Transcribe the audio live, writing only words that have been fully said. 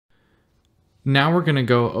Now we're going to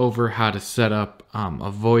go over how to set up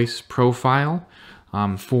a voice profile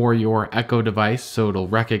for your Echo device, so it'll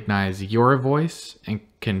recognize your voice and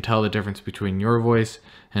can tell the difference between your voice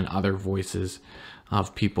and other voices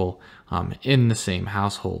of people in the same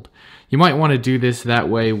household. You might want to do this that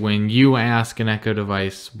way when you ask an Echo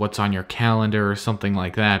device what's on your calendar or something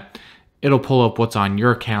like that, it'll pull up what's on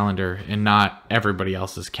your calendar and not everybody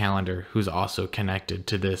else's calendar who's also connected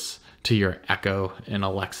to your Echo and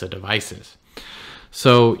Alexa devices.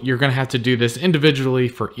 So you're going to have to do this individually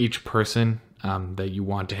for each person that you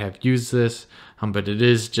want to have use this, but it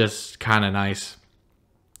is just kind of nice.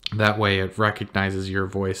 That way it recognizes your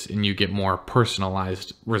voice and you get more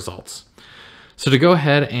personalized results. So to go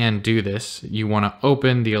ahead and do this, you want to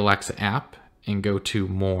open the Alexa app and go to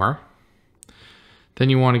More. Then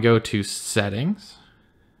you want to go to Settings,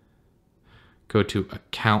 go to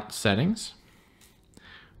Account Settings,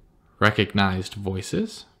 Recognized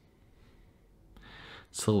Voices,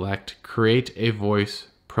 select Create a Voice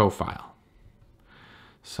Profile.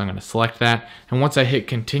 So I'm going to select that, and once I hit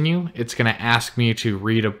continue, it's going to ask me to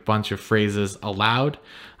read a bunch of phrases aloud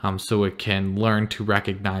so it can learn to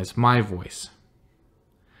recognize my voice.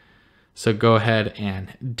 So go ahead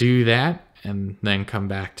and do that and then come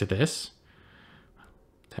back to this.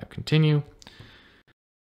 Tap continue.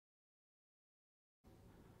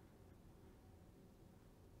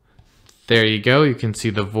 There you go. You can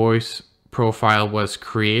see the voice profile was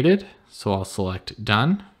created. So I'll select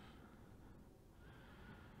done.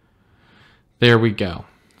 There we go.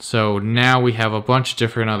 So now we have a bunch of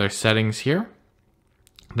different other settings here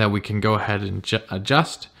that we can go ahead and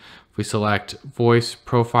adjust. If we select voice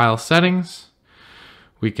profile settings,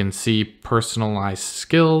 we can see personalized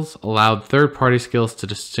skills, allowed third-party skills to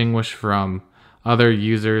distinguish from other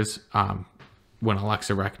users. When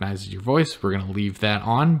Alexa recognizes your voice, we're going to leave that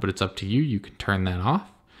on, but it's up to you. You can turn that off.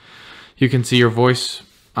 You can see your voice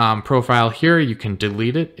profile here. You can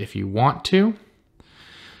delete it if you want to.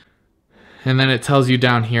 And then it tells you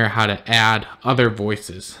down here how to add other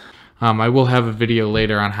voices. I will have a video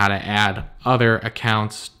later on how to add other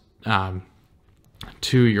accounts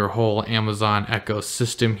to your whole Amazon Echo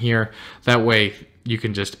system here. That way you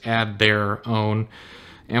can just add their own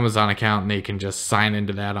Amazon account and they can just sign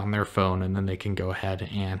into that on their phone, and then they can go ahead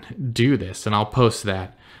and do this. And I'll post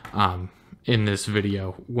that in this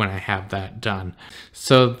video when I have that done.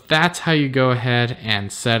 So that's how you go ahead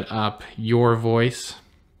and set up your voice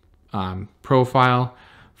profile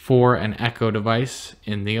for an Echo device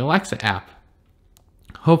in the Alexa app.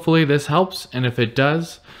 Hopefully this helps, and if it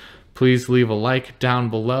does, please leave a like down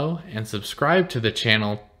below and subscribe to the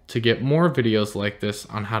channel to get more videos like this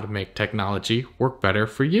on how to make technology work better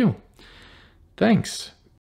for you. Thanks.